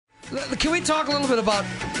Can we talk a little bit about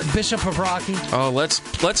Bishop Paprocki? Oh, let's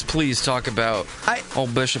please talk about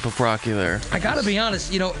old Bishop Paprocki there. I got to be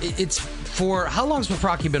honest, it's for how long's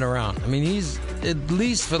Paprocki been around? I mean, he's at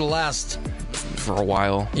least for a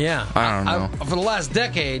while. Yeah, I don't know. For the last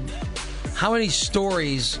decade, how many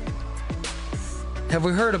stories have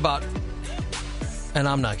we heard about? And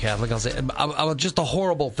I'm not Catholic. I'll say about just the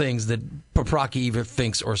horrible things that Paprocki either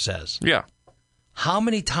thinks or says. Yeah. How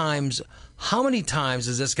many times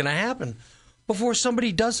is this going to happen before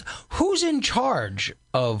somebody does? Who's in charge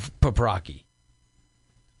of Paprocki?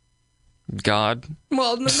 God.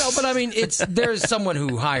 Well, no, but I mean, there's someone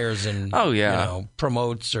who hires and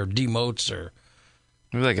promotes or demotes or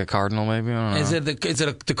maybe like a cardinal, maybe. I don't know. Is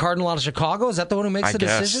it the cardinal out of Chicago? Is that the one who makes the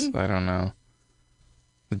decision? I don't know.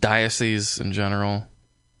 The diocese in general.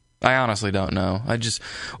 I honestly don't know.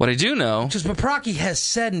 What I do know... Because Paprocki has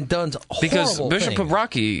said and done horrible because Bishop things.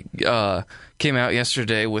 Paprocki came out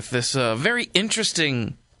yesterday with this very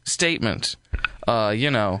interesting statement.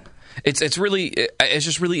 It's just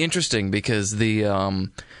really interesting because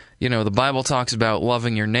the Bible talks about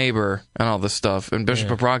loving your neighbor and all this stuff, and Bishop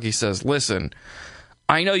Paprocki says, listen,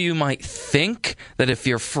 I know you might think that if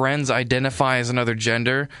your friends identify as another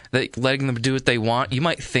gender, that letting them do what they want, you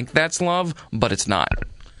might think that's love, but it's not.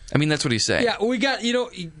 I mean, that's what he's saying. Yeah, we got,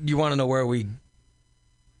 you want to know where we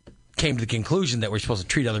came to the conclusion that we're supposed to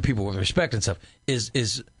treat other people with respect and stuff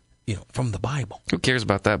is from the Bible. Who cares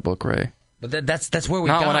about that book, Ray? But that's where we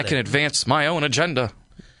got it. Not when I can advance my own agenda.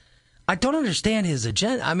 I don't understand his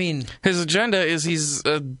agenda. I mean... His agenda is he's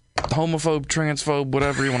a homophobe, transphobe,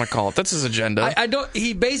 whatever you want to call it. That's his agenda.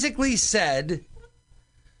 He basically said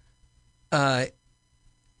the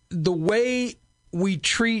way we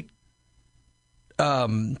treat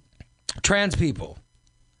trans people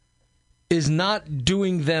is not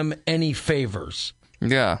doing them any favors.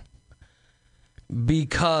 Yeah.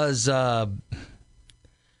 Because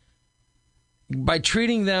by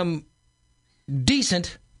treating them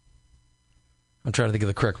decent, I'm trying to think of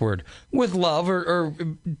the correct word, with love or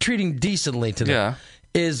treating decently to them,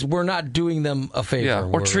 is we're not doing them a favor. Yeah,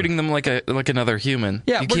 or treating them like another human.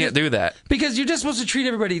 Yeah, you can't do that. Because you're just supposed to treat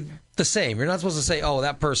everybody the same. You're not supposed to say, oh,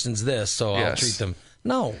 that person's this, so I'll treat them.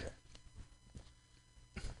 No.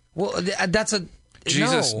 Well, that's a...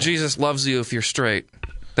 Jesus loves you if you're straight.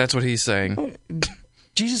 That's what he's saying.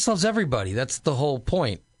 Jesus loves everybody. That's the whole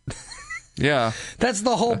point. Yeah. That's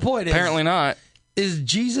the whole point. Apparently not. Is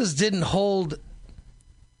Jesus didn't hold...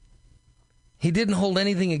 He didn't hold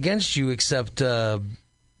anything against you except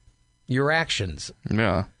your actions.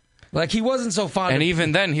 Yeah. Like, he wasn't so fond of... And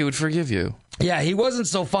even then, he would forgive you. Yeah, he wasn't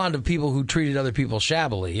so fond of people who treated other people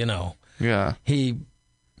shabbily, Yeah. He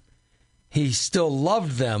still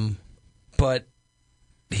loved them, but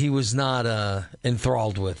he was not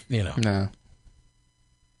enthralled with, No.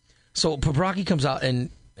 So Paprocki comes out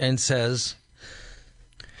and says...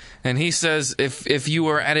 And he says if you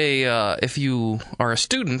are if you are a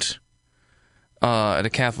student at a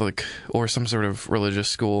Catholic or some sort of religious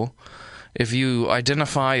school, if you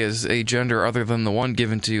identify as a gender other than the one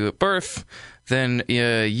given to you at birth, then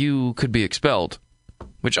you could be expelled.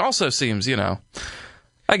 Which also seems, I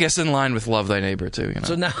guess in line with love thy neighbor too.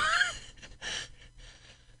 So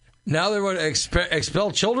now they want to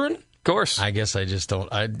expel children? Of course. I guess I just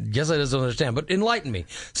don't understand. But enlighten me.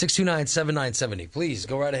 629-7970. Please,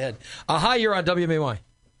 go right ahead. Hi, you're on WMAY.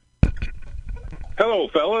 Hello,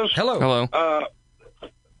 fellas. Hello.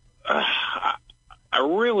 I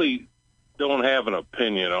really don't have an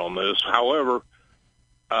opinion on this. However,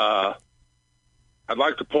 I'd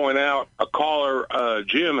like to point out a caller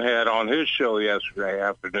Jim had on his show yesterday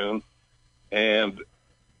afternoon, and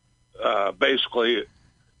basically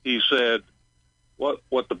he said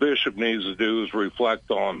what the bishop needs to do is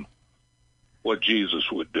reflect on what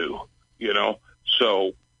Jesus would do,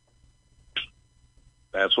 So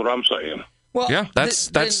that's what I'm saying. Well, yeah,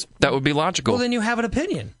 that would be logical. Well, then you have an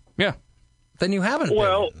opinion. Yeah. Then you have an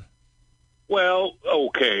opinion. Well,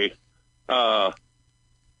 okay. For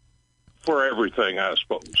everything, I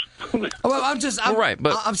suppose. Well, I'm right,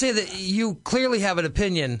 but I'm saying that you clearly have an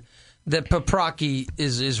opinion that Paprocki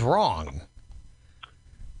is wrong.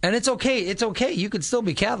 And it's okay. It's okay. You could still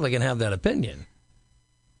be Catholic and have that opinion.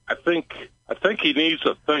 I think he needs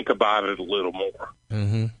to think about it a little more.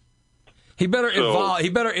 Mm-hmm. He better evolve. He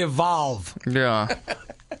better evolve. Yeah.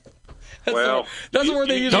 That's the word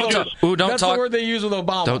they use. The word they use with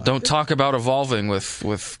Obama. Don't talk about evolving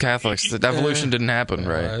with Catholics. The evolution didn't happen,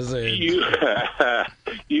 right?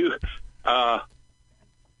 You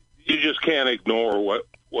just can't ignore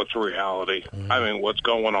what's reality. I mean, what's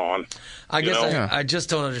going on. I guess I just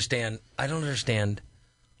don't understand. I don't understand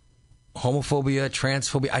homophobia,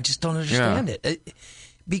 transphobia. I just don't understand it.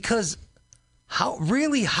 Because how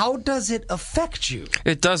does it affect you?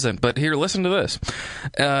 It doesn't, but here, listen to this.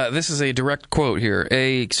 This is a direct quote here.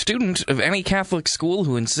 A student of any Catholic school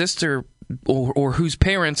who insists or whose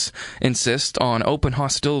parents insist on open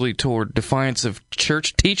hostility toward defiance of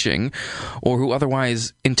church teaching, or who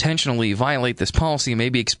otherwise intentionally violate this policy, may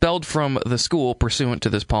be expelled from the school pursuant to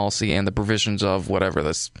this policy and the provisions of whatever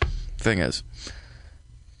this thing is.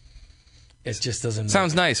 It just doesn't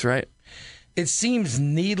Sounds nice, right? It seems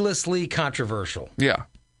needlessly controversial. Yeah.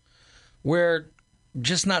 Where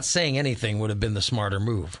just not saying anything would have been the smarter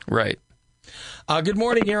move. Right. Good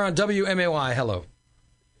morning. You're on WMAY. Hello.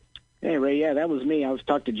 Hey, Ray. Yeah, that was me. I was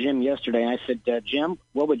talking to Jim yesterday, and I said, Jim,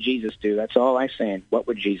 what would Jesus do? That's all I'm saying. What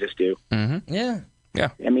would Jesus do? Mm-hmm. Yeah. Yeah.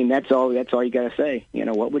 I mean, that's all you got to say.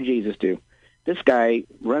 What would Jesus do? This guy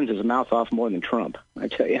runs his mouth off more than Trump. I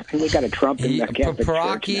tell you, we got a Trump in the Catholic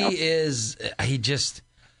Church now.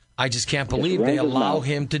 I just can't believe they allow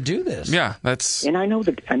him to do this. Yeah, that's. And I know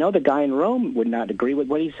the guy in Rome would not agree with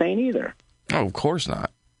what he's saying either. Oh, of course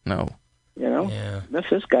not. No. Yeah.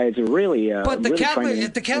 This guy is really. But really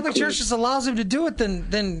if the Catholic Church just allows him to do it,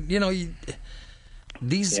 then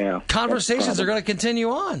these conversations are going to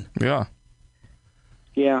continue on. Yeah.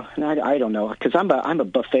 Yeah, and I don't know, because I'm a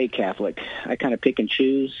buffet Catholic. I kind of pick and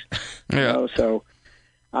choose. Yeah. So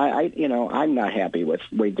I'm not happy with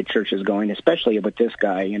the way the church is going, especially with this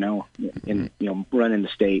guy, running the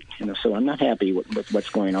state. So I'm not happy with what's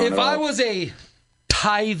going on. If I was a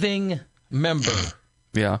tithing member,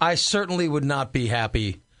 I certainly would not be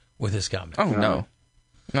happy with his comment. Oh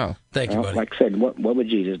no. Thank you, buddy. Like I said, what would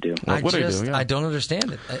Jesus do? I don't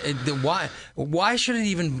understand it. Why should it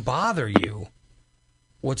even bother you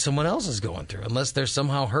what someone else is going through, unless they're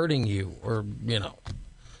somehow hurting you or,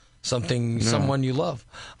 someone you love?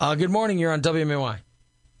 Good morning. You're on WMAY.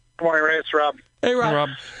 Good morning, Ray. It's Rob. Hey, Rob.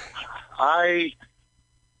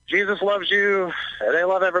 Jesus loves you. They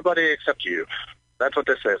love everybody except you. That's what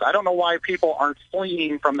this is. I don't know why people aren't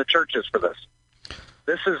fleeing from the churches for this.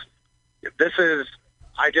 This is.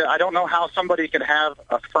 I don't know how somebody can have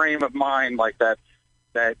a frame of mind like that.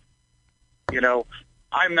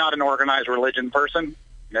 I'm not an organized religion person.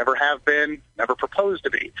 Never have been. Never proposed to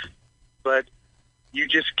be. But you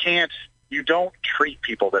just can't. You don't treat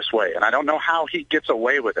people this way, and I don't know how he gets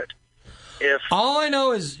away with it. All I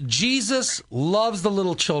know is Jesus loves the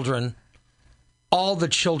little children, all the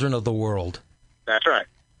children of the world. That's right.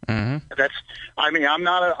 Mm-hmm. I'm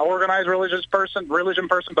not an organized religion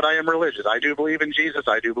person, but I am religious. I do believe in Jesus.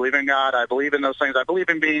 I do believe in God. I believe in those things. I believe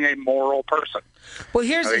in being a moral person. Well,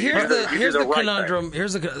 here's the conundrum.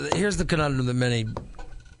 Here's the conundrum that many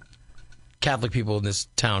Catholic people in this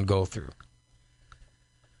town go through.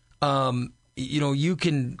 You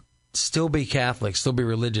can still be Catholic, still be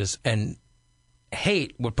religious, and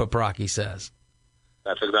hate what Paprocki says.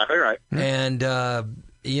 That's exactly right. And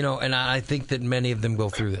and I think that many of them go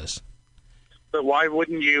through this. But why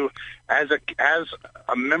wouldn't you, as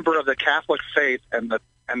a member of the Catholic faith and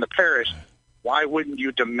the parish, why wouldn't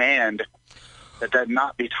you demand that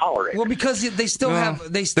not be tolerated? Well, because there's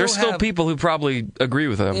still people who probably agree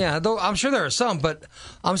with them. Yeah, though I'm sure there are some, but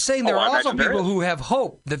I'm saying there are also people who have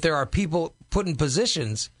hope that there are people put in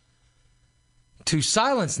positions to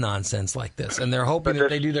silence nonsense like this, and they're hoping that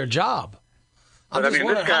they do their job. I'm just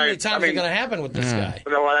wondering how many times it's going to happen with this guy.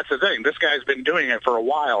 Well, that's the thing. This guy's been doing it for a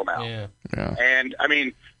while now. Yeah. And,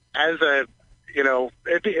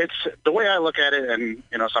 it's the way I look at it, and,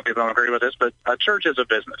 some people don't agree with this, but a church is a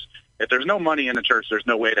business. If there's no money in the church, there's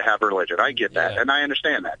no way to have religion. I get that, and I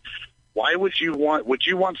understand that. Why would you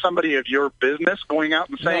want somebody of your business going out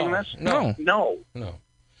and saying this? No.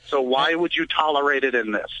 So why would you tolerate it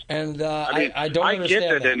in this? And I don't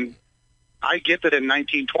understand that. I get that in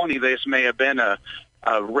 1920 this may have been a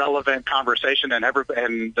relevant conversation, and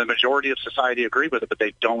the majority of society agreed with it, but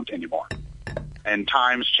they don't anymore. And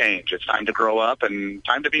times change. It's time to grow up and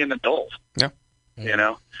time to be an adult. Yeah.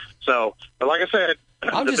 So, but like I said,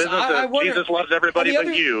 Jesus loves everybody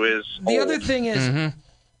but you is the other thing is, and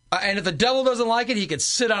if the devil doesn't like it, he could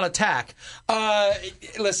sit on attack.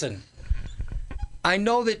 Listen, I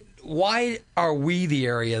know that. Why are we the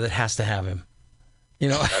area that has to have him?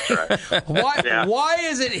 That's right. Why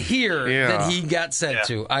is it here that he got sent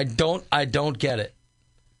to? I don't get it.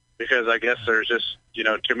 Because I guess there's just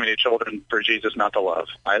too many children for Jesus not to love.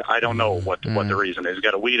 I don't know what the reason is. You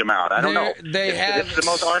got to weed them out. I don't know. It's the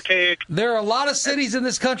most archaic. There are a lot of cities in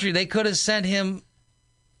this country. They could have sent him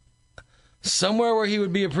somewhere where he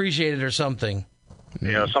would be appreciated or something.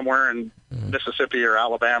 Somewhere in Mississippi or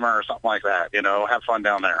Alabama or something like that. Have fun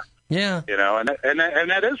down there. Yeah. You know, and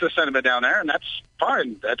that is the sentiment down there, and that's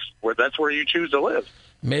fine. That's where you choose to live.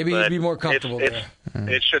 Maybe you'd be more comfortable there.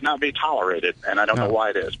 It should not be tolerated, and I don't know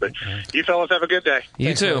why it is. But you fellas have a good day.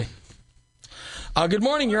 You too. Good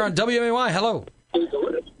morning. You're on WMAY. Hello.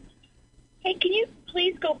 Hey, can you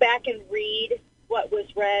please go back and read what was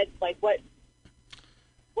read, like what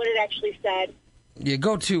it actually said? Yeah,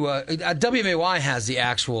 go to WMAY has the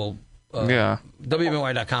actual.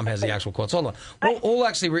 WMAY.com has the actual quotes. Hold on. We'll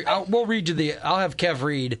actually we'll read you I'll have Kev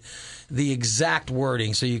read the exact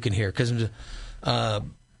wording so you can hear because.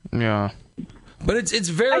 Yeah. But it's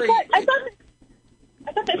very. I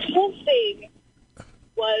thought this whole thing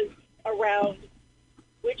was around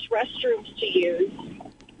which restrooms to use,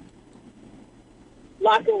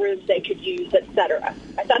 locker rooms they could use, etc.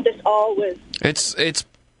 I thought this all was.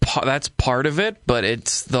 That's part of it, but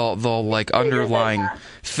it's the like underlying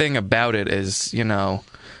thing about it is, you know,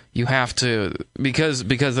 you have to because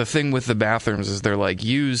the thing with the bathrooms is they're like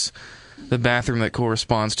use the bathroom that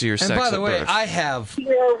corresponds to your sex. And by the way, birth. I have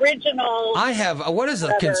your original. I have what is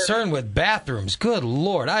the concern with bathrooms? Good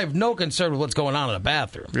Lord, I have no concern with what's going on in a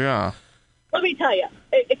bathroom. Yeah. Let me tell you,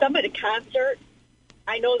 if I'm at a concert,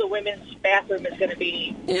 I know the women's bathroom is going to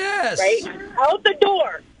be right out the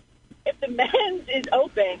door. If the men's is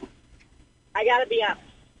open, I got to be honest.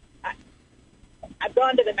 I've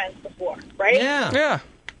gone to the men's before, right? Yeah.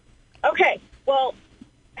 Okay. Well,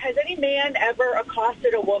 has any man ever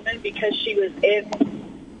accosted a woman because she was in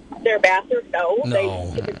their bathroom? No.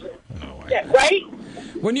 Yeah, right?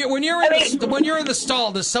 When you're in the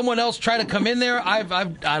stall, does someone else try to come in there? I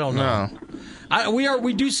don't know. No.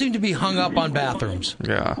 We do seem to be hung up on bathrooms.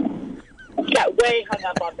 Yeah. Yeah, way hung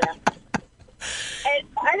up on that. And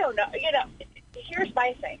I don't know. You know, here's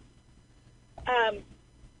my thing.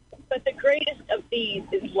 But the greatest of these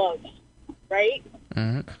is love, right?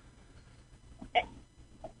 Mm-hmm.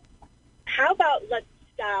 How about let's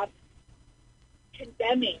stop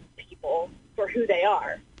condemning people for who they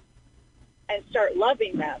are and start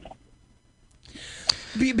loving them?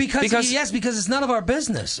 Because it's none of our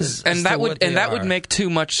business. That would make too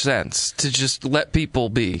much sense to just let people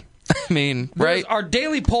be. I mean, right? Our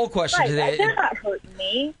daily poll question today. They're not hurting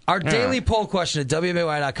me. Our daily poll question at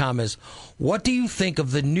WMAY.com is, what do you think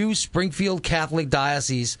of the new Springfield Catholic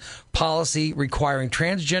Diocese policy requiring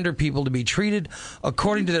transgender people to be treated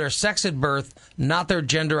according to their sex at birth, not their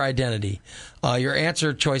gender identity? Your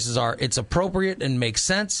answer choices are, it's appropriate and makes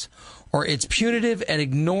sense, or it's punitive and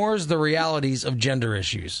ignores the realities of gender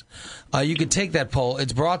issues. You can take that poll.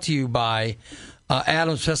 It's brought to you by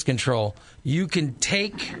Adams Pest Control. You can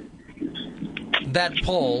take that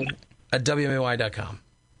poll at WMAY.com.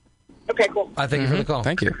 Okay, cool. I thank you for the call.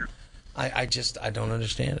 Thank you. I don't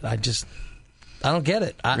understand it. I don't get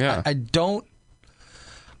it. I don't.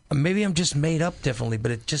 Maybe I'm just made up differently, but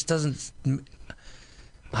it just doesn't.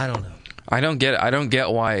 I don't know. I don't get it. I don't get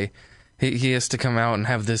why he has to come out and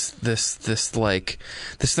have this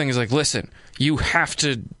thing is like, listen, you have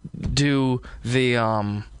to do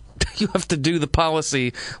the you have to do the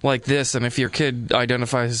policy like this, and if your kid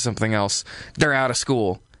identifies as something else, they're out of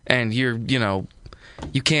school, and you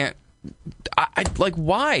can't. I like,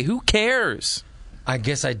 why? Who cares? I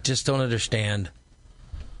guess I just don't understand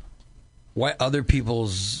why other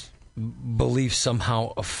people's beliefs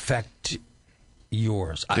somehow affect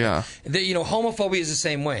yours. Homophobia is the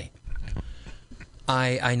same way.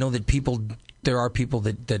 I know that there are people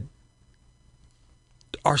that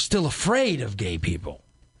are still afraid of gay people.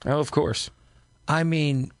 Oh, of course. I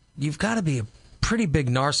mean, you've got to be a pretty big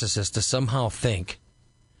narcissist to somehow think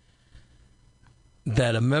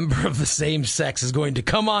that a member of the same sex is going to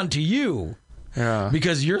come on to you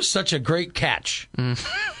because you're such a great catch. I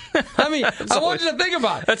mean, I want you to think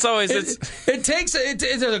about it. That's always it's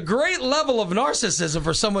a great level of narcissism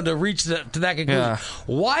for someone to reach to that conclusion. Yeah.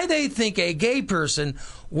 Why they think a gay person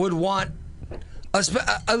would want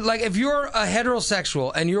like if you're a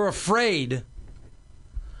heterosexual and you're afraid.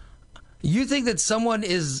 You think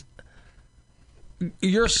that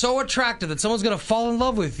you're so attractive that someone's going to fall in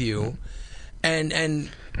love with you and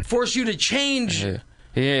force you to change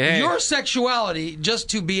your sexuality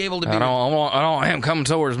just to be able to be. I don't want him coming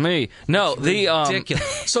towards me. No,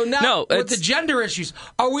 ridiculous. So now with the gender issues,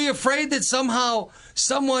 are we afraid that somehow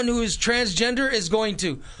someone who is transgender is going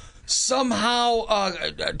to somehow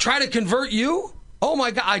try to convert you? Oh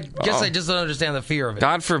my God! I guess I just don't understand the fear of it.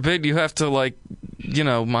 God forbid you have to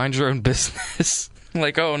mind your own business.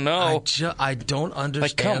 Like, oh no. I don't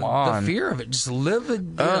understand the fear of it. Just live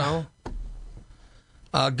it,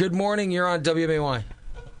 good morning. You're on WMAY.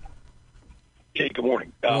 Hey, good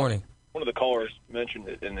morning. Good morning. One of the callers mentioned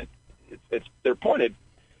it, and they're appointed.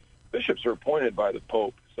 Bishops are appointed by the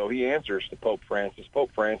Pope, so So he answers to Pope Francis. Pope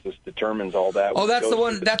Francis determines all that. Oh, that's the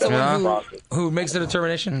one. That's the one who makes the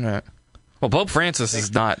determination. Right. Well, Pope Francis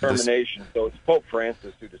is not determination. So it's Pope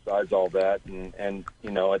Francis who decides all that, and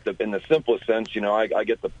in the simplest sense, I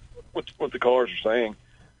get what the callers are saying,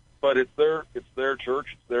 but it's their church,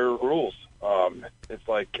 it's their rules. It's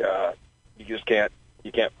like you just can't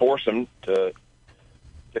force them to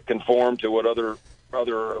conform to what other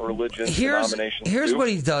religions, denominations here's do. What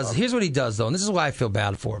he does. Here's what he does, though, and this is why I feel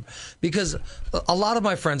bad for him, because a lot of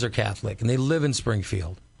my friends are Catholic and they live in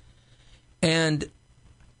Springfield, and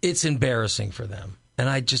it's embarrassing for them. And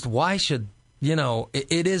why should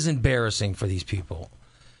it is embarrassing for these people.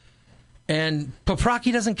 And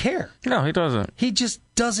Paprocki doesn't care. No, he doesn't. He just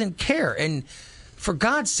doesn't care. And for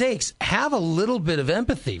God's sakes, have a little bit of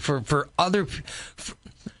empathy for other.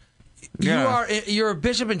 You're a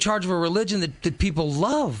bishop in charge of a religion that people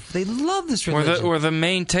love. They love this religion. Where the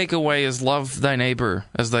main takeaway is love thy neighbor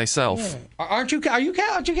as thyself. Yeah. Aren't you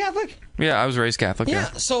Catholic? Yeah, I was raised Catholic.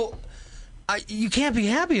 Yeah. So you can't be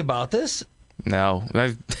happy about this. No.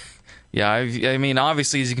 I mean,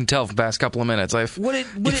 obviously, as you can tell from the past couple of minutes, I've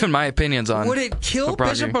given my opinions on. Would it kill Paprocki.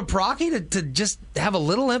 Bishop Paprocki to just have a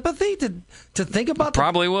little empathy to think about?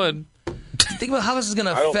 Probably would. Think about how this is going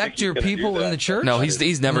to affect your people in the church. No,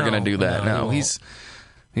 he's never going to do that. No, he's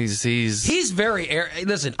very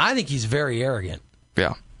listen. I think he's very arrogant.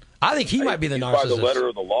 Yeah. I think he might be the narcissist. By the letter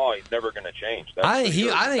of the law, he's never going to change. I think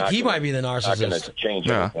he might be the narcissist. Not going to change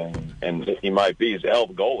anything, and he might be. He's a hell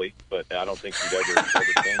of a goalie, but I don't think he'd ever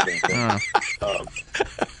change anything.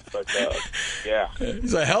 Yeah,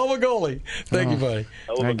 he's a hell of a goalie. Thank you, buddy.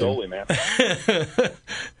 Hell of a goalie, man.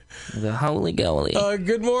 The holy goalie.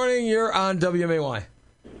 Good morning. You're on WMAY.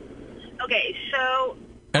 Okay, so.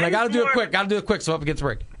 And I got to do it quick. Got to do it quick so I can get to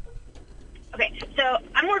break. Okay, so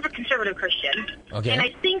I'm more of a conservative Christian. Okay. And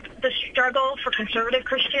I think the struggle for conservative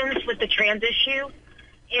Christians with the trans issue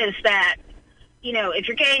is that, if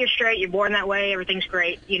you're gay, you're straight, you're born that way, everything's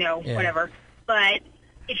great, whatever. But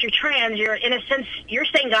if you're trans, in a sense, you're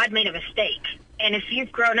saying God made a mistake. And if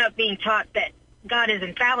you've grown up being taught that God is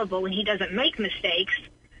infallible and he doesn't make mistakes,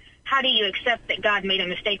 how do you accept that God made a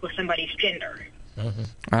mistake with somebody's gender? Mm-hmm.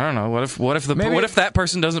 I don't know. What if that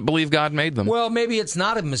person doesn't believe God made them? Well, maybe it's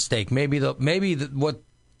not a mistake. Maybe what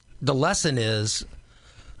the lesson is,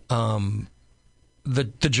 the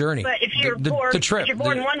journey. But if you're born, the trip, if you're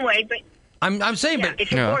born one way, but I'm saying, yeah, but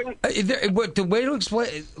if you're born, the way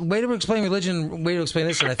to explain religion, way to explain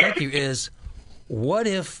this, and I thank you, is what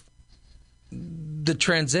if the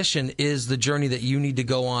transition is the journey that you need to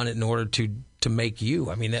go on in order to make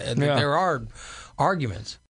you? I mean, there are arguments.